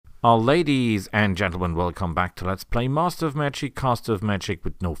Ladies and gentlemen, welcome back to Let's Play Master of Magic, Caster of Magic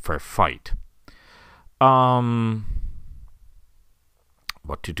with no fair fight. What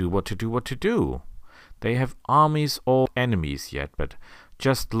to do? They have armies or enemies yet, but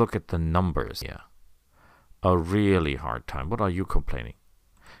just look at the numbers here. A really hard time. What are you complaining?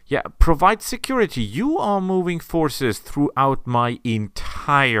 Yeah, provide security. You are moving forces throughout my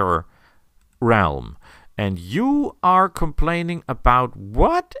entire realm. And you are complaining about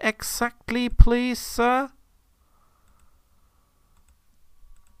what exactly, please, sir?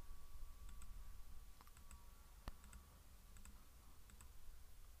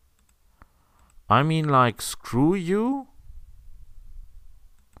 I mean, like, screw you?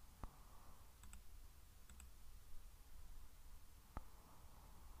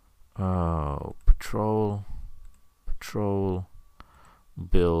 Oh, patrol,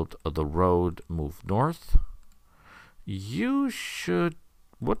 build the road, move north. You should...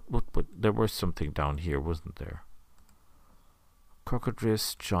 What? There was something down here, wasn't there?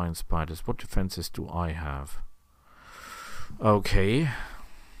 Crocodiles, giant spiders. What defenses do I have? Okay.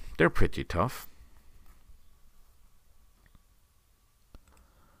 They're pretty tough.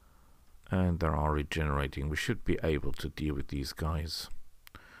 And they're all regenerating. We should be able to deal with these guys.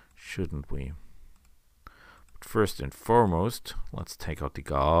 Shouldn't we? But first and foremost, let's take out the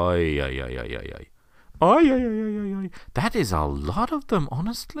guy. That is a lot of them,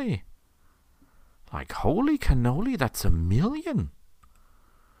 honestly. Like, holy cannoli, that's 1 million.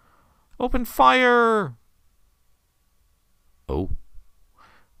 Open fire! Oh.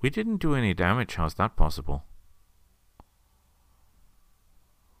 We didn't do any damage. How's that possible?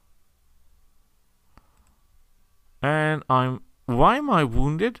 And why am I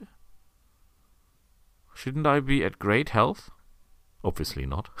wounded? Shouldn't I be at great health? Obviously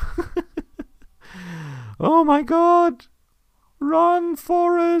not. Oh my god! Run,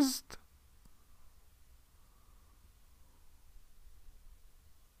 Forest!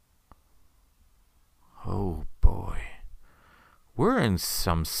 Oh boy. We're in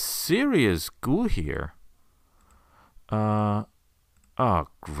some serious goo here. Oh,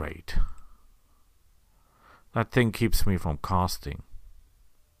 great. That thing keeps me from casting.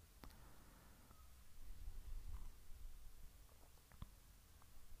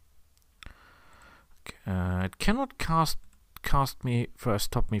 It cannot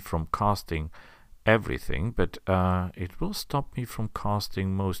stop me from casting everything, but it will stop me from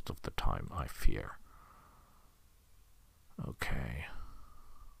casting most of the time, I fear. Okay.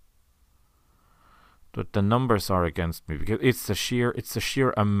 But the numbers are against me because it's the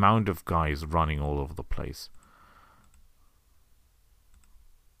sheer amount of guys running all over the place.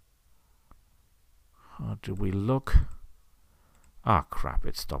 How do we look? Ah, crap,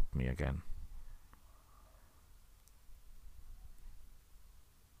 it stopped me again.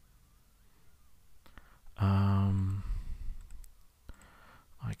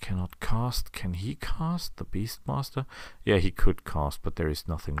 I cannot cast. Can he cast? The Beastmaster? Yeah, he could cast, but there is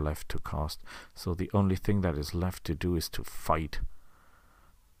nothing left to cast. So the only thing that is left to do is to fight.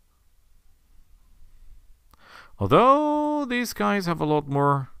 Although these guys have a lot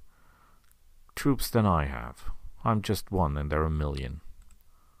more troops than I have. I'm just one and they're 1 million.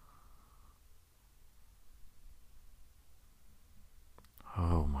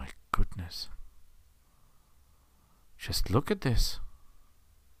 Oh my goodness. Just look at this.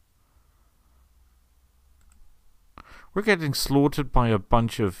 We're getting slaughtered by a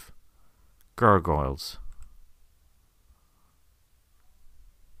bunch of gargoyles.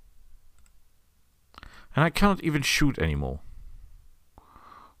 And I cannot even shoot anymore.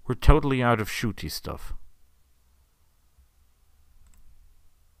 We're totally out of shooty stuff.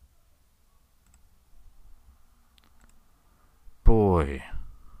 Boy.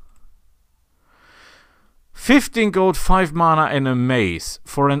 15 gold, 5 mana and a mace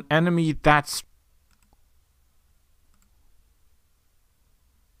for an enemy that's...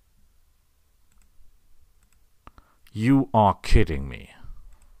 You are kidding me.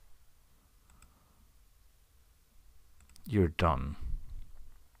 You're done.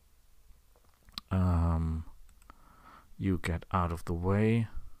 You get out of the way.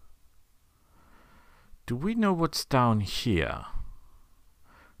 Do we know what's down here?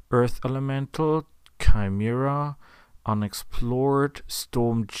 Earth Elemental, Chimera, Unexplored,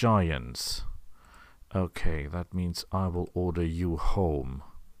 Storm Giants. Okay, that means I will order you home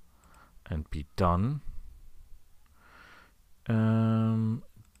and be done.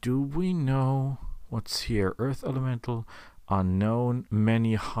 Do we know what's here? Earth Elemental, Unknown,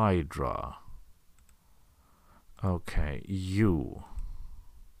 Many Hydra. Okay, you.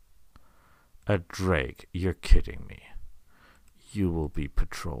 A Drake, you're kidding me. You will be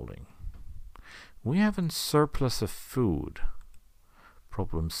patrolling. We have a surplus of food.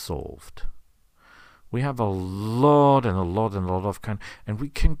 Problem solved. We have a lot and a lot and a lot of and we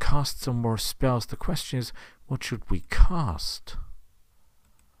can cast some more spells. The question is, what should we cast?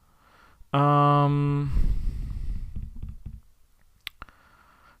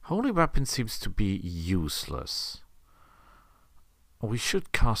 Holy Weapon seems to be useless. We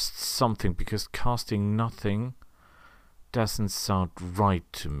should cast something, because casting nothing doesn't sound right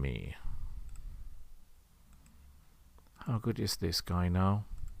to me. How good is this guy now?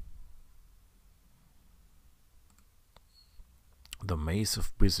 The Maze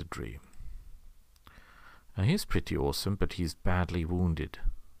of Wizardry. Now he's pretty awesome, but he's badly wounded.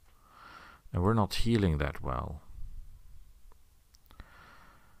 And we're not healing that well.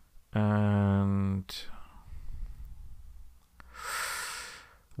 And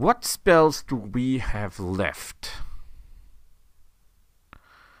what spells do we have left?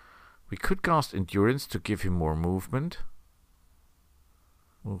 We could cast Endurance to give him more movement.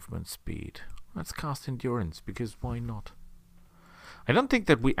 Movement speed. Let's cast Endurance, because why not? I don't think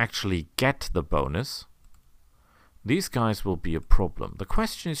that we actually get the bonus. These guys will be a problem. The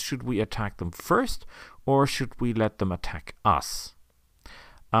question is, should we attack them first, or should we let them attack us?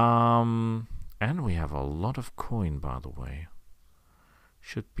 And we have a lot of coin, by the way.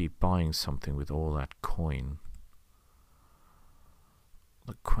 Should be buying something with all that coin.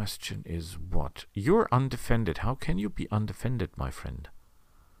 The question is what? You're undefended. How can you be undefended, my friend?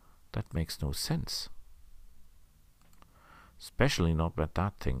 That makes no sense. Especially not with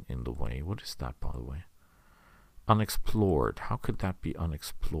that thing in the way. What is that, by the way? Unexplored. How could that be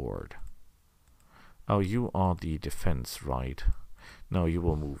unexplored? Oh, you are the defense, right? No, you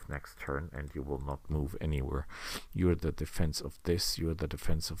will move next turn, and you will not move anywhere. You're the defense of this, you're the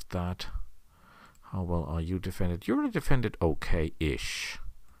defense of that. How well are you defended? You're defended okay-ish.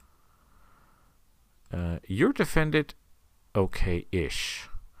 You're defended okay-ish.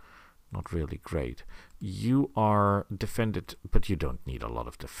 Not really great. You are defended, but you don't need a lot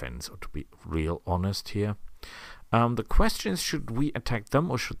of defense, or to be real honest here. The question is, should we attack them,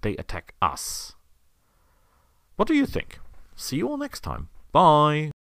 or should they attack us? What do you think? See you all next time. Bye!